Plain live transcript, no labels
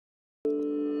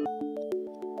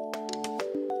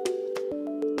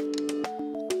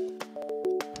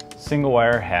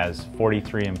Singlewire has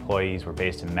 43 employees. We're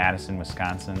based in Madison,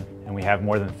 Wisconsin, and we have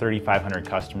more than 3,500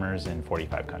 customers in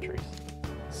 45 countries.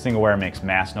 Singlewire makes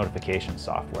mass notification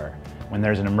software. When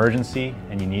there's an emergency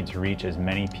and you need to reach as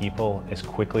many people as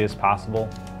quickly as possible,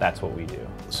 that's what we do.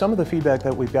 Some of the feedback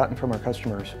that we've gotten from our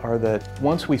customers are that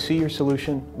once we see your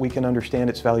solution, we can understand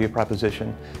its value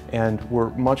proposition, and we're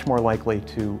much more likely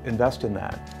to invest in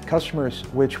that. Customers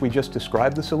which we just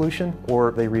describe the solution,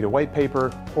 or they read a white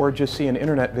paper, or just see an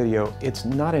internet video, it's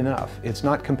not enough. It's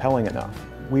not compelling enough.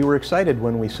 We were excited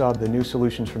when we saw the new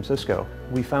solutions from Cisco.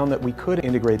 We found that we could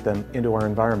integrate them into our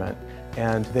environment,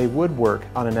 and they would work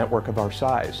on a network of our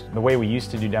size. The way we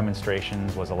used to do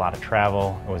demonstrations was a lot of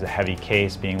travel. It was a heavy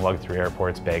case being lugged through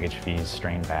airports, baggage fees,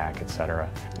 strained back, etc.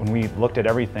 When we looked at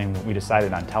everything, we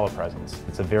decided on telepresence.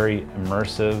 It's a very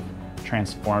immersive,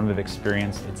 transformative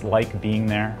experience. It's like being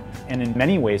there, and in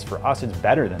many ways for us it's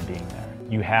better than being there.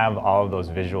 You have all of those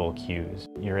visual cues.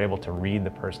 You're able to read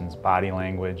the person's body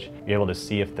language. You're able to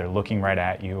see if they're looking right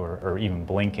at you or even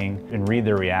blinking, and read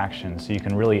their reaction, so you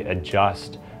can really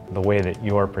adjust the way that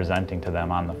you're presenting to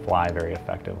them on the fly very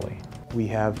effectively. We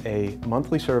have a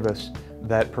monthly service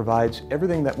that provides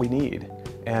everything that we need,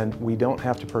 and we don't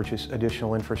have to purchase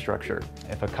additional infrastructure.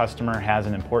 If a customer has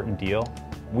an important deal,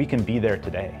 we can be there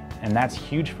today, and that's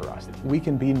huge for us. We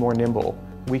can be more nimble.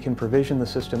 We can provision the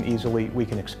system easily, we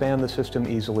can expand the system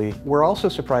easily. We're also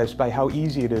surprised by how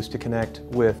easy it is to connect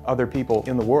with other people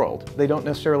in the world. They don't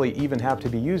necessarily even have to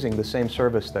be using the same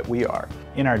service that we are.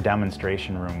 In our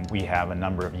demonstration room, we have a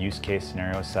number of use case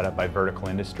scenarios set up by vertical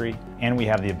industry, and we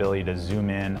have the ability to zoom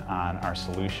in on our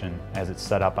solution as it's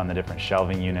set up on the different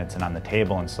shelving units and on the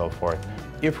table and so forth.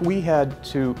 If we had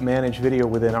to manage video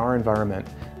within our environment,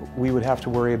 we would have to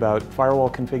worry about firewall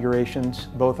configurations,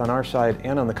 both on our side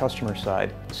and on the customer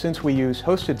side. Since we use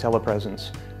hosted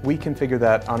telepresence, we configure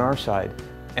that on our side,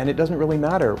 and it doesn't really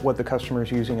matter what the customer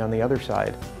is using on the other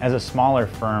side. As a smaller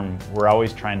firm, we're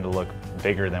always trying to look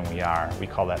bigger than we are. We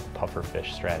call that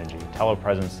pufferfish strategy.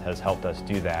 Telepresence has helped us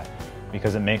do that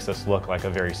because it makes us look like a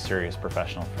very serious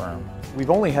professional firm.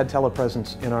 We've only had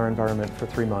telepresence in our environment for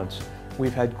 3 months.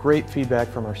 We've had great feedback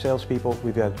from our salespeople.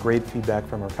 We've had great feedback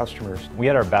from our customers. We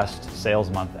had our best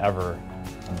sales month ever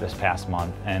this past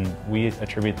month, and we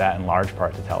attribute that in large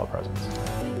part to telepresence.